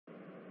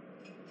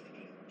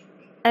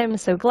I'm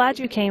so glad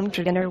you came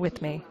to dinner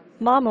with me.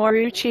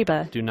 Mamoru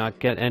Chiba. Do not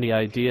get any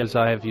ideas.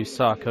 I have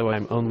Yusako.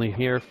 I'm only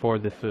here for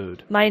the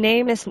food. My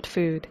name isn't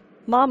food.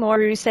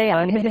 Mamoru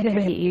Seon.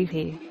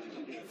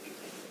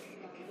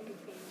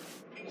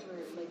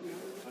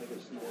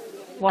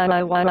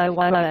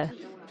 Wala.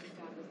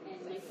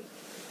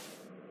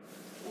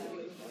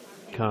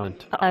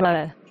 Cunt.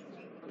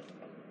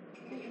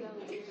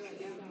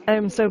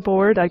 I'm so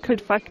bored I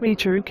could fuck me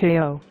true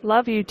KO.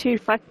 Love you too,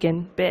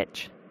 fucking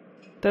bitch.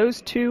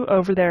 Those two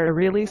over there are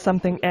really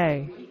something,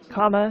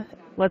 comma,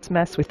 let's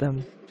mess with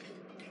them.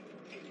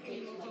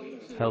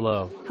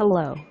 Hello.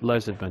 Hello.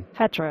 Lesbian.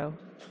 Hetero.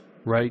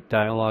 Right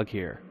dialogue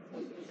here.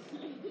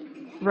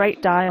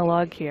 Right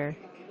dialogue here.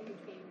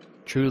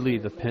 Truly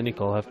the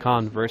pinnacle of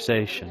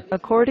conversation.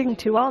 According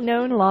to all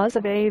known laws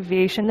of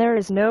aviation, there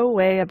is no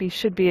way a bee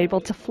should be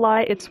able to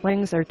fly. Its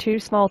wings are too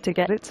small to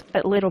get its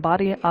fat little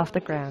body off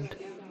the ground.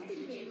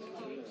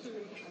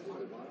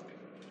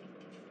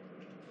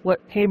 What?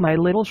 Hey, my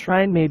little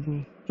shrine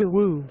maiden.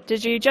 Woo-woo.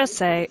 Did you just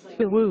say,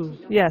 Woo-woo?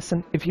 Yes,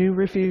 and if you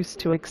refuse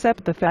to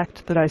accept the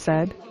fact that I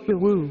said,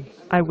 woo-woo,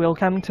 I will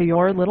come to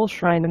your little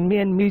shrine and me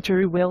and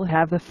Michiru will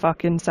have the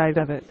fuck inside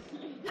of it.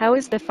 how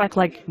is the fuck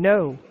like,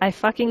 No. I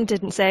fucking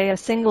didn't say a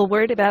single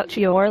word about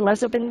your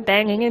lesbian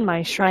banging in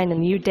my shrine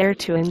and you dare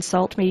to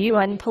insult me, you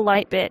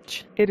unpolite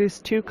bitch. It is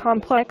too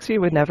complex,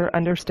 you would never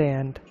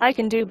understand. I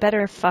can do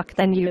better fuck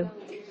than you.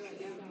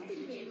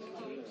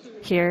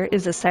 Here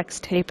is a sex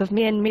tape of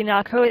me and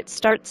Minako. It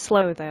starts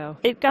slow though.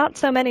 It got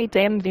so many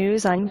damn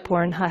views on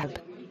Pornhub.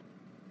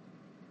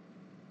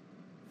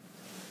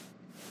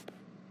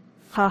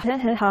 Ha ha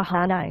ha ha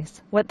ha,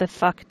 nice. What the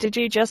fuck did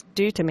you just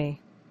do to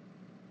me?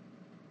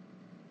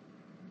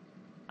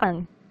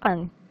 I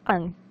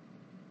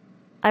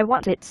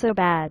want it so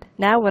bad.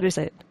 Now what is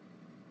it?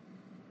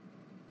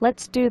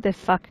 Let's do the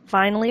fuck.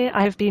 Finally,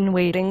 I've been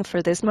waiting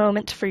for this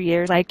moment for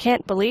years. I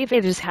can't believe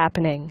it is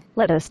happening.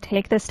 Let us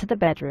take this to the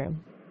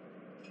bedroom.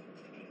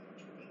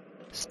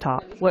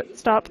 Stop. What?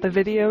 Stop the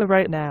video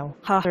right now.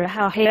 Ha ha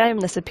ha, hey, I'm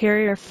the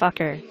superior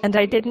fucker, and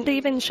I didn't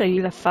even show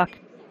you the fuck.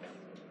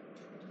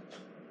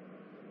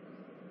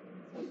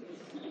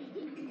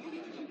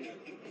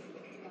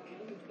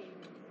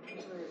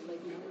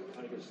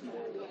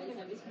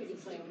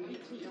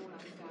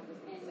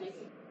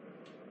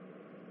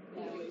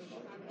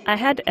 I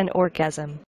had an orgasm.